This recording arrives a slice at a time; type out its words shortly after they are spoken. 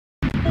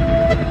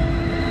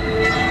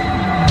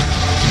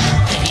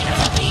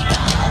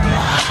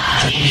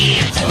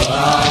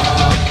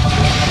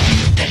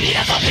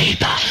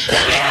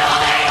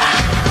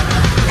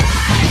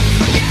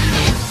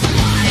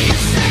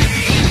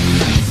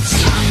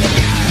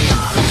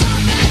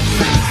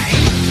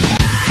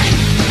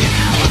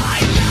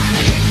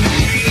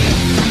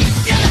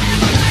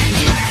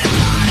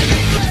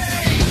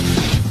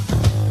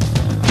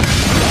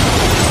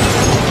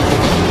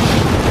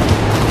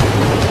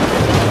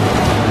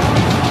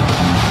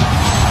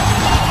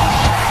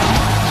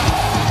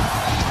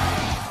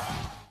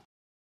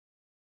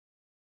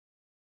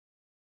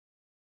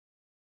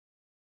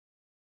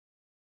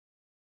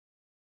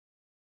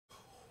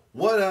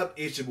What up?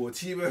 It's your boy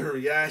T-Bear.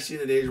 Reaction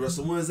today's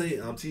Wrestle Wednesday.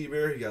 I'm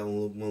T-Bear. Got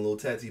one little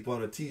tattoo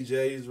on the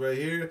TJs right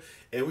here,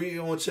 and we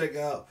gonna check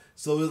out.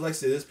 So like I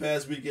said, this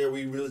past weekend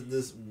we released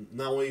this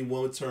not only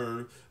one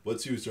return but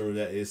two return.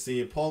 That is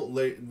seeing Punk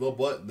late.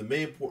 But the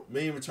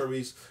main return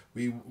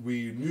we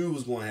knew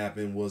was going to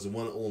happen was the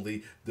one and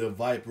only the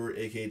Viper,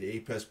 aka the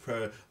Apex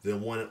Predator, the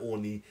one and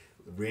only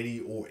Randy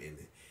Orton,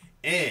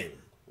 and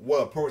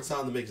what a perfect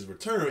time to make his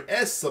return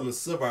as some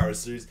Survivor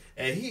Series,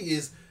 and he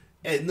is.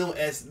 And known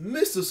as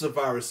Mr.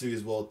 Survivor Series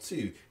as well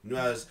too. You know,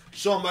 as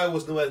Shawn Michaels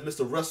was known as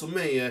Mr.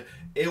 WrestleMania,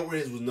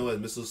 Orton was known as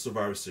Mr.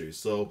 Survivor Series.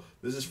 So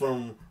this is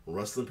from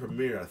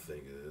WrestlingsPremier, I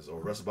think it is, or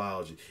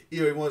WrestleBiology.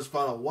 Either way, we want to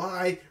find out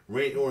why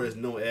Randy Orton is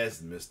known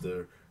as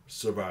Mr.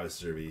 Survivor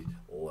Series.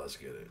 Let's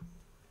get it.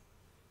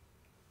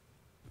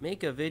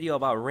 Make a video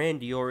about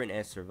Randy Orton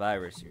as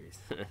Survivor Series.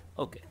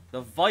 Okay. The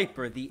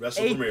Viper, the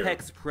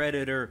Apex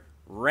Predator,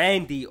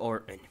 Randy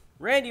Orton.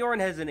 Randy Orton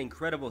has an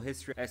incredible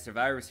history as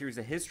Survivor Series,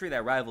 a history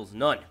that rivals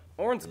none.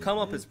 Orton's come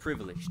up is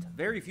privileged.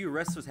 Very few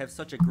wrestlers have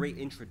such a great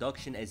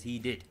introduction as he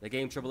did. The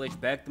game Triple H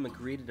backed him and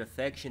created a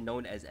faction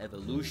known as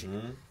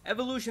Evolution.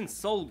 Evolution's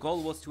sole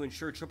goal was to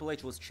ensure Triple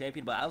H was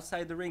champion, but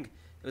outside the ring,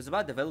 it was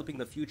about developing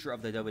the future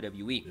of the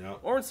WWE.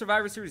 Orton's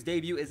Survivor Series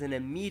debut is an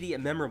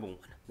immediate memorable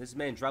one. This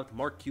man dropped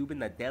Mark Cuban,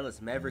 the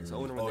Dallas Mavericks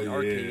owner, with an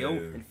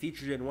RKO, and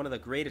featured in one of the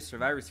greatest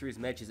Survivor Series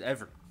matches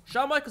ever.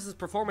 Shawn Michaels'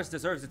 performance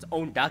deserves its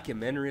own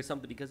documentary or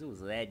something because it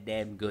was that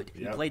damn good.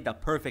 He played the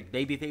perfect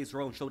babyface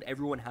role and showed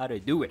everyone how to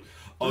do it.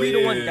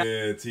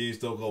 Team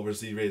Stone Cold versus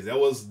Steve Reigns. That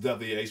was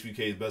definitely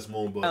HBK's best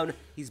moment. But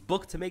he's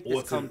booked to make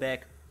this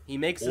comeback. He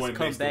makes this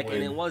comeback,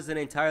 and it wasn't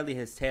entirely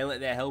his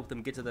talent that helped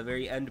him get to the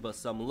very end, but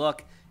some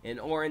luck.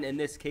 And Orton, in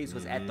this case,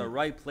 was at the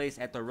right place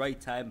at the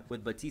right time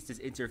with Batista's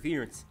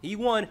interference. He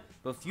won,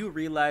 but few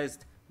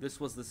realized this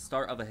was the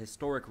start of a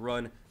historic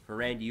run for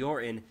Randy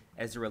Orton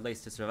as it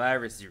relates to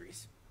Survivor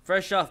Series.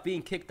 Fresh off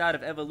being kicked out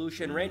of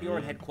Evolution, Randy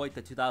Orton had quite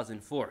the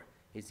 2004.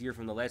 His year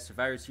from the last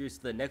Survivor Series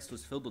to the next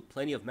was filled with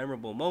plenty of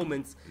memorable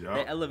moments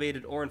that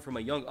elevated Orton from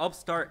a young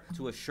upstart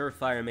to a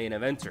surefire main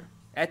eventer.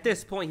 At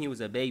this point, he was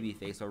a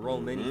babyface, a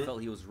role many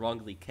felt he was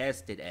wrongly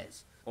casted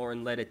as.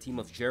 Orton led a team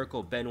of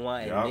Jericho,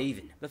 Benoit, and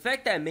Maven. The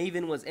fact that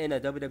Maven was in a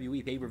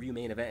WWE pay-per-view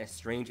main event is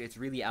strange. It's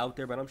really out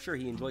there, but I'm sure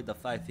he enjoyed the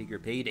 5-figure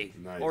payday.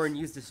 Orton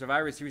used the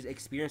Survivor Series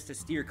experience to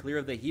steer clear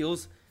of the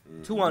heels.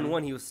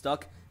 2-on-1 he was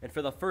stuck, and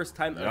for the first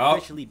time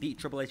officially beat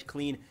Triple H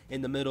clean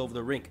in the middle of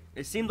the ring.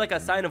 It seemed like a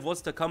sign of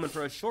what's to come, and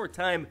for a short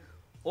time,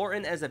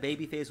 Orton as a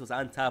babyface was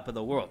on top of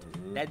the world.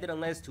 That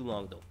didn't last too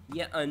long though.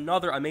 Yet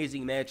another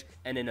amazing match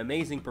and an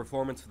amazing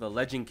performance for the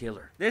Legend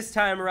Killer. This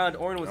time around,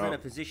 Orton was in a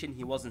position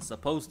he wasn't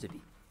supposed to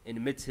be.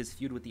 Amidst his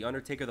feud with The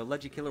Undertaker, the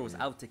Legend Killer was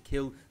out to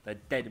kill the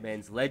dead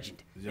man's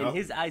legend. In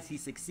his eyes, he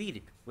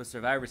succeeded. With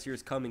Survivor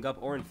Series coming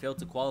up, Orton failed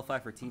to qualify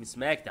for Team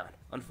SmackDown.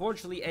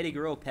 Unfortunately, Eddie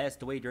Guerrero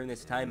passed away during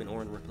this time and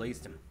Orton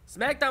replaced him.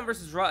 SmackDown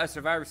vs. Raw at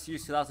Survivor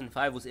Series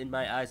 2005 was, in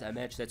my eyes, a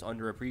match that's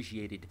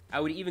underappreciated. I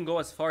would even go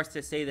as far as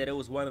to say that it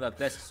was one of the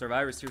best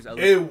Survivor Series.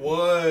 It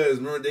was.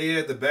 Remember, they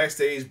had the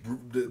backstage.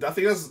 I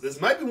think this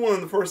might be one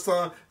of the first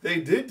time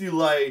they did do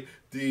like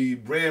the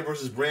brand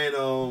versus brand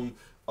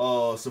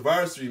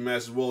Survivor Series match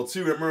as well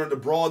too. Remember the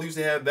brawl they used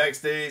to have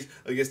backstage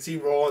against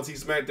Team Raw and Team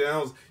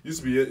SmackDown? It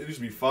used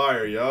to be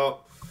fire,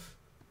 y'all.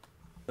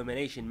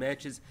 Elimination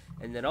matches,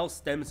 and that all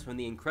stems from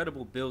the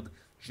incredible build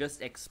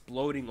just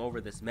exploding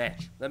over this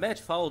match. The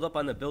match followed up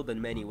on the build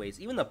in many ways,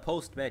 even the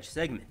post-match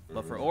segment.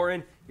 But for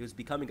Orton, he was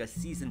becoming a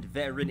seasoned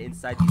veteran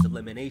inside these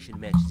elimination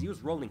matches. He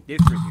was rolling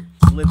different here,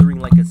 slithering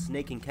like a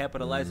snake and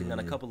capitalizing on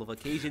a couple of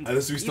occasions. And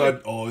this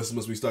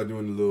must we start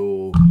doing the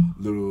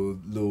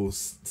little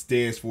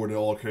stands for the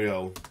all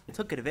KO.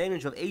 Took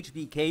advantage of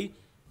HBK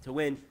to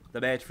win the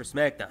match for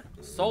SmackDown.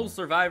 Sole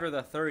Survivor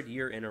the 3rd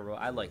year in a row.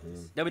 I like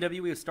this.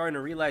 WWE is starting to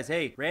realize,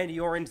 hey, Randy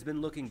Orton's been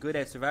looking good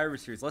at Survivor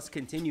Series. Let's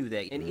continue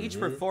that. And each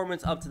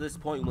performance up to this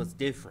point was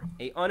different.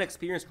 A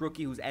unexperienced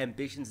rookie whose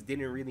ambitions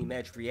didn't really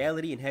match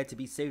reality and had to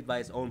be saved by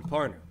his own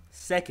partner.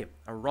 Second,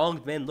 a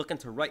wronged man looking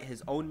to right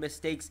his own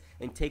mistakes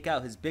and take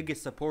out his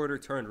biggest supporter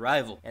turned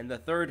rival. And the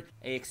third,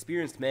 a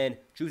experienced man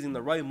choosing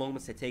the right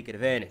moments to take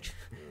advantage.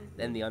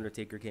 Then The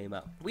Undertaker came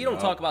out. We don't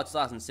talk about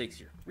 2006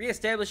 here.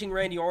 Re-establishing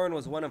Randy Orton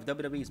was one of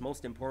WWE's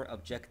most important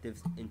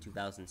objectives in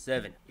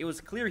 2007. It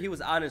was clear he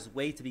was on his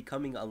way to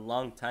becoming a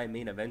long-time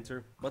main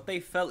eventer, but they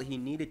felt he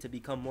needed to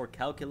become more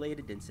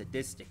calculated and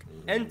sadistic.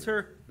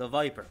 Enter the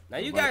Viper. Now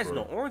you guys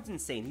know, Orton's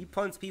insane. He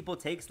punts people,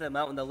 takes them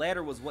out, and the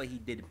latter was what he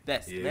did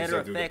best. Matter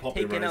of fact,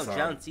 taking out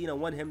John Cena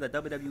won him the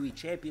WWE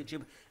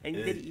Championship, and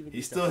he didn't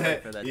even still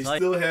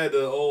had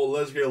the old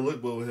legendary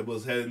look, but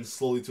was heading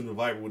slowly to the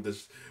Viper with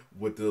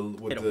the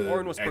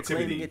Orton was activity.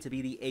 Proclaiming it to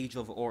be the age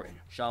of Orton.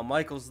 Shawn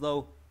Michaels,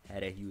 though,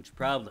 had a huge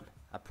problem.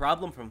 A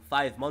problem from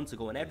 5 months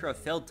ago, and after a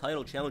failed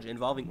title challenge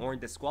involving Orton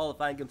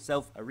disqualifying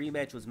himself, a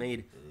rematch was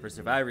made for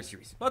Survivor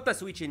Series. But the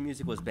Sweet Chin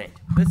music was banned.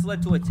 This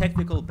led to a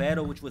technical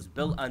battle which was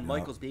built on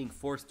Michaels being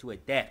forced to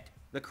adapt.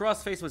 The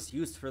crossface was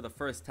used for the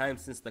first time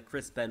since the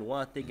Chris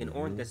Benoit thing, and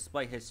Orton,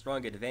 despite his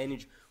strong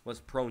advantage, was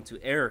prone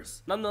to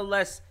errors.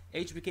 Nonetheless,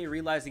 HBK,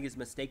 realizing his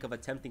mistake of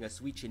attempting a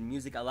Sweet Chin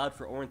music, allowed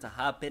for Orton to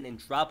hop in and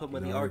drop him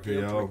with the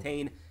RKO to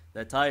retain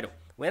the title.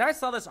 When I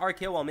saw this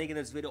RKO while making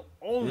this video,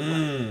 oh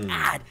my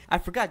god, I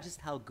forgot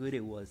just how good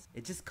it was.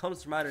 It just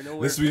comes from out of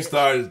nowhere. This we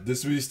started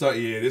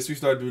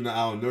doing the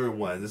out of nowhere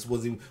one. This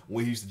wasn't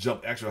when he used to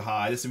jump extra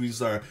high. This we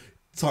started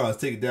trying to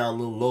take it down a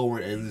little lower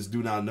and just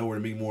do not nowhere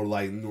to make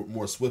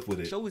more swift with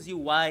it. Shows you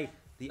why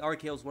the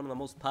RKO is one of the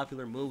most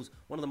popular moves,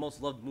 one of the most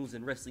loved moves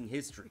in wrestling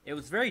history. It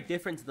was very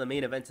different to the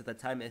main events at the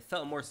time. It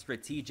felt more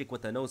strategic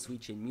with the no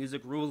Sweet Chin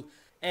music rule.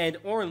 And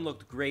Orton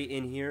looked great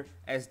in here,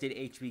 as did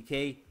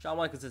HBK. Shawn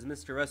Michaels is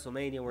Mr.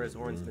 WrestleMania, whereas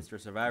Orton's Mr.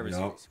 Survivor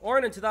Series.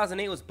 Orton in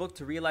 2008 was booked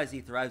to realize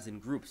he thrives in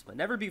groups, but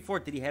never before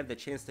did he have the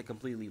chance to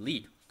completely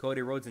lead.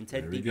 Cody Rhodes and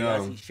Ted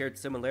DiBiase shared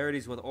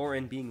similarities with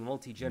Orton being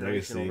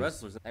multi-generational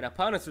wrestlers. And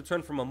upon his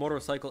return from a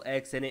motorcycle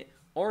accident,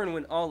 Orton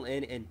went all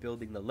in and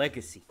building the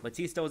legacy.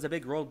 Batista was a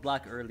big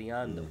roadblock early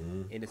on, though,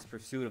 in his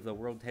pursuit of the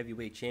World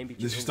Heavyweight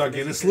Championship. Did you start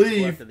getting a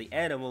sleeve? After the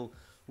Animal,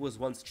 who was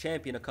once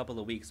champion a couple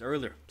of weeks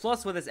earlier.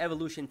 Plus, with his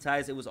Evolution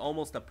ties, it was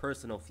almost a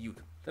personal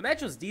feud. The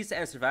match was decent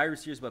at Survivor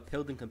Series, but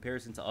palled in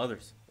comparison to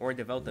others. Orton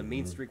developed a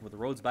mean streak with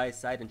Rhodes by his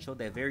side and showed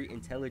that very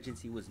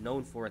intelligence he was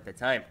known for at the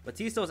time.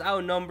 Batista was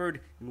outnumbered,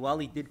 and while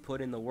he did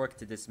put in the work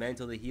to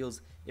dismantle the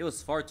heels, it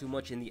was far too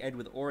much in the end,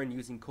 with Orton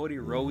using Cody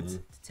Rhodes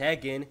to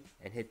tag in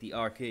and hit the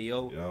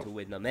RKO to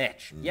win the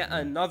match. Yet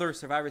another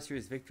Survivor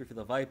Series victory for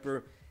the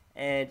Viper,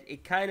 and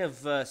it kind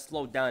of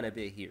slowed down a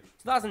bit here.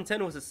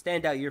 2010 was a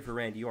standout year for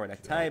Randy Orton.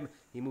 At time,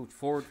 he moved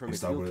forward from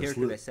his heel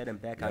character that set him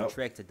back on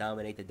track to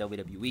dominate the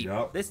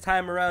WWE. This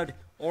time around,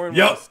 Orton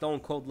was a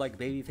stone cold-like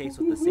babyface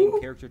with the same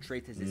character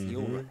traits as his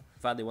heel run.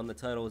 Finally won the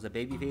title as a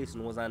babyface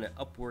and was on an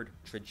upward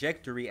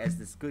trajectory as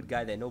this good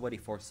guy that nobody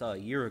foresaw a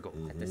year ago.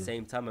 At the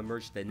same time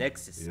emerged the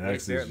Nexus.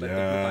 Barrett led the group on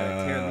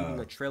a tear, leaving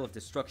a trail of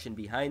destruction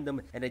behind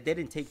them, and it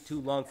didn't take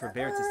too long for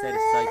Barrett to set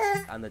his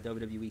sights on the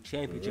WWE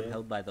Championship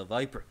held by the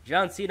Viper.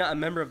 John Cena, a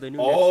member of the new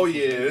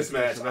this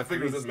match. I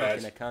figured it was this match.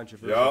 In a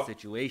controversial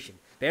situation.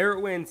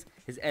 Barrett wins,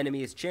 his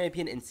enemy is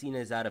champion, and Cena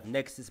is out of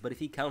Nexus, but if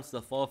he counts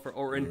the fall for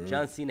Orton,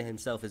 John Cena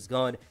himself is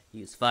gone.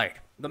 He is fired.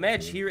 The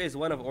match here is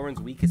one of Orton's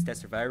weakest at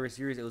Survivor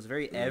Series. It was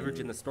very average,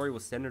 and the story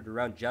was centered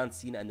around John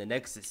Cena and the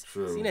Nexus.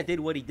 Cena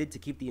did what he did to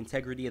keep the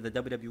integrity of the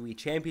WWE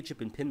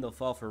Championship and pinned the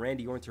fall for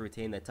Randy Orton to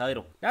retain the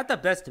title. Not the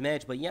best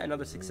match, but yet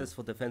another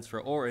successful defense for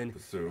Orton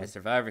at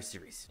Survivor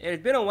Series. It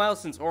had been a while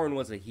since Orton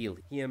was a heel.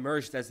 He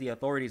emerged as the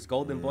Authority's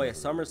golden boy at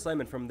SummerSlam,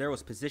 and from there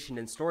was positioned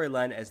in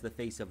storyline as the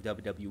face of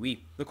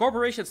WWE. The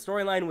corporation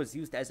storyline was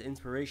used as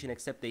inspiration,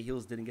 except the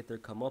heels didn't get their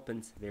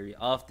comeuppance very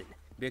often.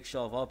 Big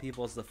Show, of all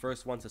people, is the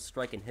first one to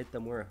strike and hit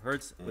them where it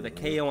hurts with a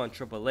KO on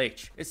Triple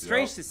H. It's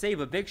strange to say,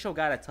 but Big Show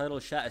got a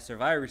title shot at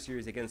Survivor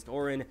Series against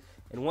Orton,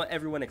 and what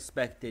everyone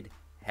expected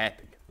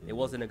happened. It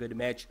wasn't a good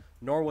match,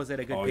 nor was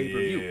it a good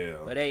pay-per-view.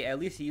 But hey, at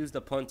least he used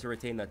the punt to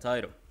retain the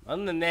title.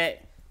 Other than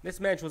that, this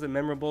match wasn't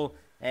memorable,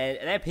 and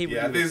that pay-per-view.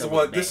 Yeah,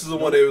 this is the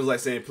one they was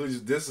like saying,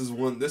 please. This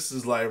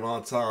is like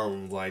around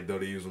time, like though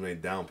they use when they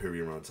down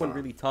period around time. No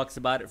one really talks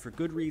about it for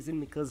good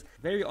reason, because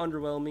very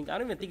underwhelming. I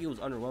don't even think it was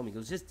underwhelming. It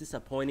was just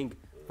disappointing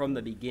from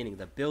the beginning.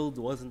 The build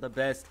wasn't the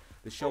best,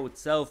 the show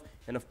itself,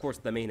 and of course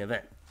the main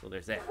event. So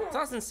there's that.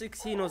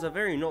 2016 was a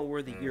very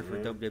noteworthy year for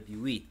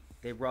WWE.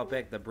 They brought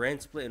back the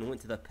brand split and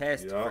went to the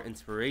past for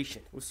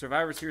inspiration. With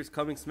Survivor Series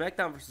coming,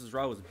 SmackDown vs.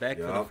 Raw was back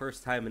for the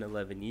first time in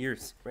 11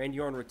 years. Randy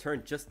Orton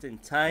returned just in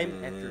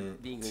time after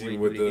being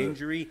away due to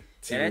injury.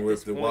 And at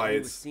this point, he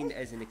was seen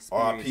as an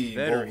experienced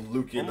veteran,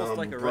 almost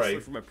like a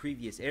wrestler from a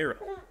previous era.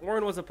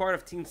 Orton was a part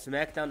of Team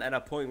SmackDown at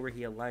a point where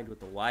he aligned with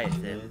the Wyatt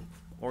family.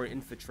 Orton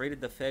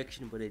infiltrated the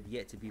faction, but it had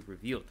yet to be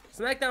revealed.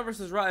 SmackDown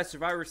vs. Raw at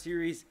Survivor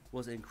Series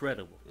was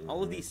incredible.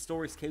 All of these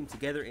stories came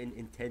together and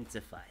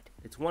intensified.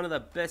 It's one of the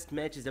best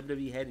matches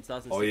WWE had in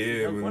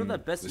 2016. One of the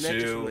best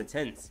matches from the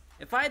 10s.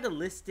 If I had to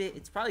list it,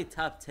 it's probably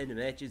top 10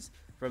 matches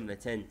from the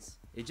 10s.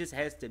 It just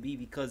has to be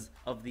because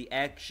of the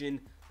action,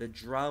 the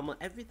drama,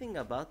 everything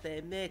about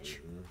that match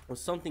was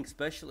something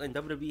special, and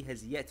WWE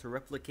has yet to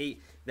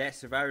replicate that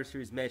Survivor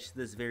Series match to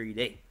this very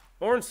day.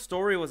 Orton's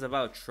story was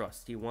about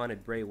trust. He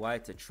wanted Bray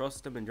Wyatt to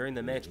trust him, and during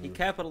the match, he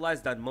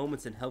capitalized on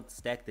moments and helped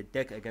stack the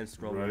deck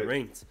against Roman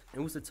Reigns.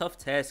 It was a tough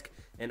task,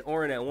 and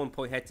Orton at one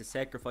point had to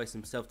sacrifice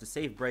himself to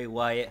save Bray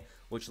Wyatt,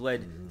 which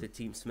led to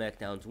Team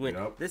SmackDown's win.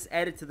 This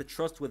added to the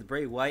trust with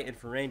Bray Wyatt, and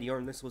for Randy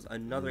Orton, this was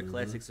another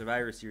classic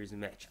Survivor Series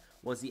match.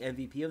 Was he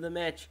MVP of the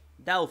match?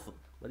 Doubtful.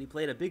 But he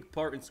played a big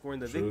part in scoring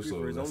the victory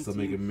for his own team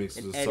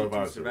and adding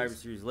to Survivor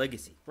Series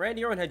legacy.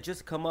 Randy Orton had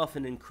just come off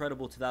an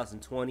incredible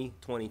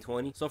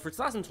 2020. So for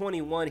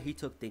 2021, he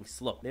took things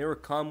slow. They were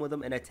calm with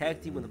him, and a tag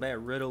team with Matt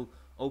Riddle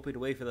opened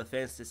way for the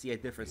fans to see a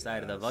different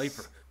side of the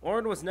Viper.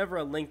 Orton was never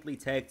a lengthy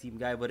tag team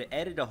guy, but it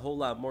added a whole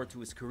lot more to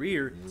his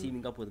career,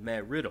 teaming up with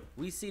Matt Riddle.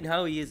 We've seen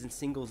how he is in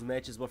singles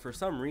matches, but for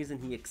some reason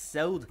he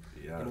excelled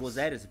and was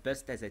at his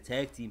best as a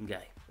tag team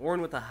guy.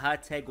 Orton with a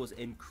hot tag was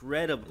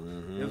incredible.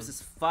 There was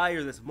this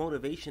fire, this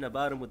motivation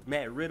about him with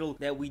Matt Riddle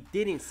that we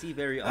didn't see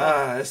very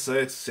often. It's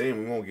a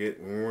shame we won't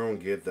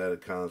get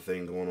that kind of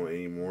thing going on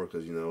anymore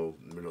because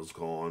Riddle's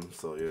gone.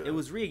 So yeah, it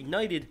was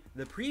reignited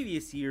the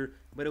previous year,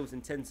 but it was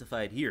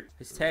intensified here.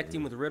 His tag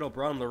team with Riddle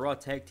brought him the Raw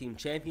Tag Team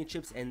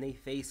Championships, and they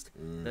faced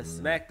the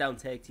SmackDown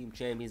Tag Team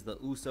Champions, the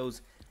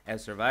Usos,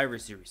 as Survivor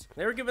Series.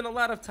 They were given a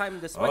lot of time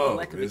despite the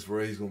lack of... this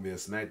where he's going to be a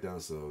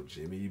SmackDown, so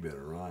Jimmy, you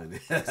better run.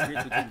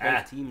 experience between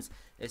both teams.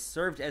 It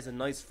served as a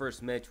nice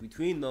first match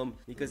between them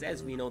because,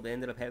 as we know, they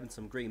ended up having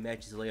some great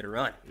matches later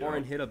on.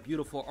 Orton hit a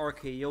beautiful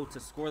RKO to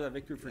score that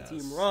victory for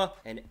Team Raw,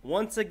 and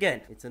once again,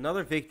 it's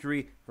another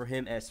victory for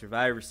him at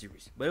Survivor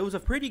Series. But it was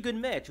a pretty good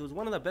match. It was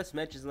one of the best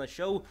matches on the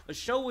show, a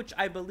show which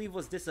I believe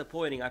was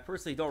disappointing. I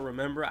personally don't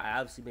remember. I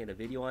obviously made a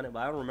video on it, but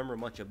I don't remember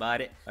much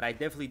about it. But I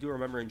definitely do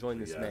remember enjoying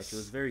this match. It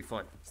was very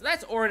fun. So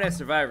that's Orton at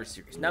Survivor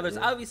Series. Now, there's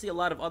obviously a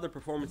lot of other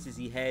performances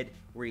he had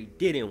where he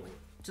didn't win.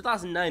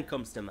 2009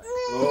 comes to mind.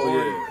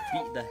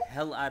 Beat the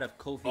hell out of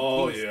Kofi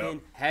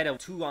Kingston, had a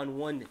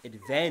 2-on-1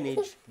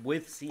 advantage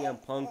with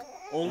CM Punk,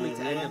 only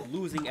to end up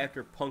losing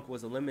after Punk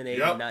was eliminated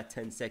not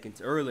 10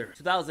 seconds earlier.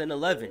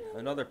 2011,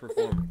 another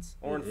performance.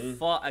 Orton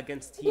fought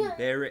against Team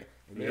Barrett,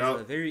 and there at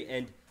the very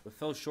end, but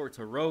fell short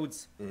to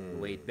Rhodes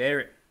and Wade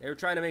Barrett. They were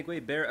trying to make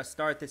Wade Barrett a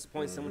star at this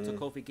point, similar to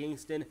Kofi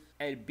Kingston,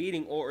 and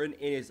beating Orton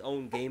in his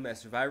own game at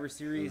Survivor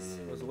Series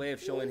was a way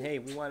of showing, hey,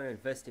 we want to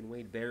invest in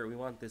Wade Barrett. We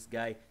want this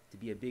guy to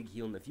be a big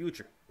heel in the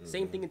future.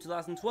 Same thing in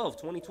 2012.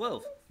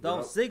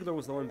 Dolph Ziggler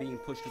was the one being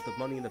pushed with the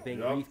Money in the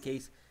Bank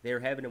briefcase. They were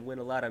having him win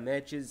a lot of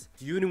matches,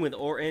 feuding with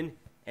Orton,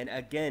 and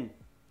again,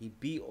 he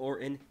beat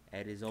Orton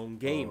at his own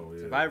game,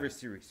 Survivor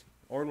Series.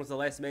 Orton was the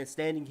last man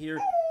standing here,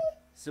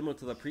 similar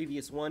to the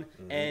previous one,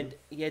 and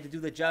he had to do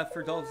the job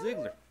for Dolph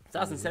Ziggler.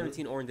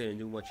 2017, Orton didn't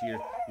do much here.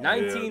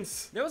 19,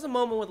 there was a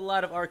moment with a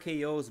lot of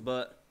RKOs,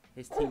 but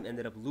his team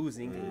ended up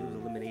losing, and he was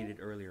eliminated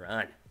earlier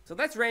on. So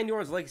that's Randy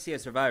Orton's legacy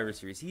at Survivor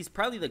Series. He's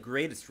probably the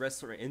greatest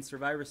wrestler in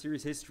Survivor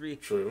Series history.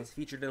 He's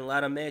featured in a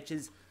lot of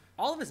matches.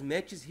 All of his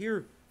matches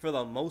here, for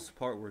the most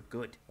part, were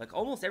good. Like,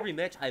 almost every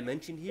match I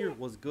mentioned here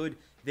was good,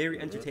 very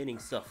entertaining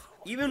stuff.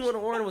 Even when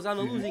Orton was on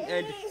the losing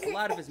end, a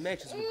lot of his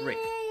matches were great.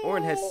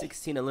 Orton has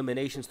 16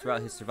 eliminations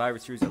throughout his Survivor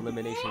Series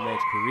elimination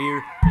match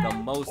career. The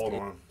most... Hold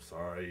on.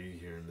 Sorry, you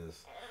hearing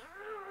this.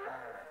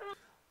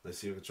 Let's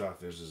see if we can try to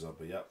finish this up.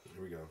 But yep,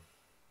 here we go.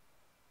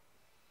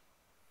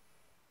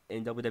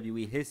 In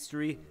WWE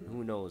history,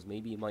 who knows?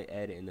 Maybe he might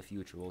add it in the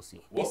future. We'll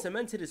see. Well, he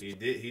cemented his... He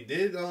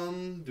did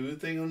do the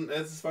thing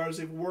as far as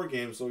a war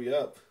game, so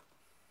yep.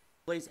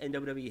 Place in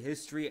WWE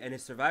history, and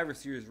his Survivor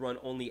Series run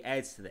only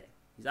adds to that.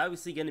 He's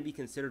obviously going to be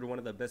considered one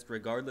of the best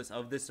regardless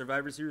of this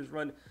Survivor Series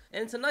run.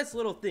 And it's a nice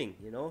little thing,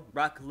 you know?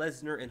 Brock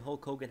Lesnar and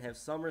Hulk Hogan have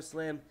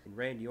SummerSlam, and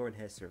Randy Orton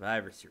has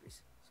Survivor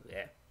Series. So,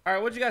 yeah. All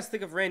right, what do you guys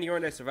think of Randy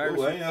Orton at Survivor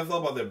Series? I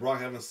thought about that.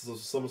 Brock having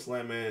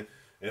SummerSlam, man.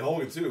 And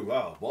Hogan, too.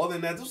 Wow. But other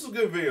than that, this was a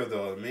good video,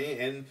 though, man.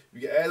 And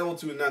you can add on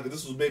to it now, because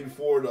this was made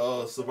before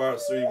the Survivor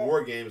Series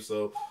War Game.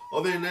 So,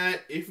 other than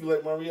that, if you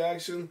like my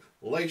reaction,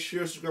 like,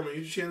 share, subscribe to my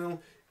YouTube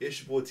channel. It's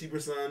your boy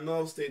T-Bird signing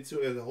off. Stay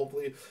tuned, and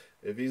hopefully,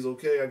 if he's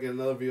okay, I get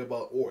another video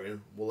about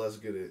Orton. Well, let's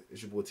get it.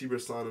 It's your boy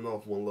T-Bird signing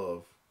off. One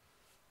love.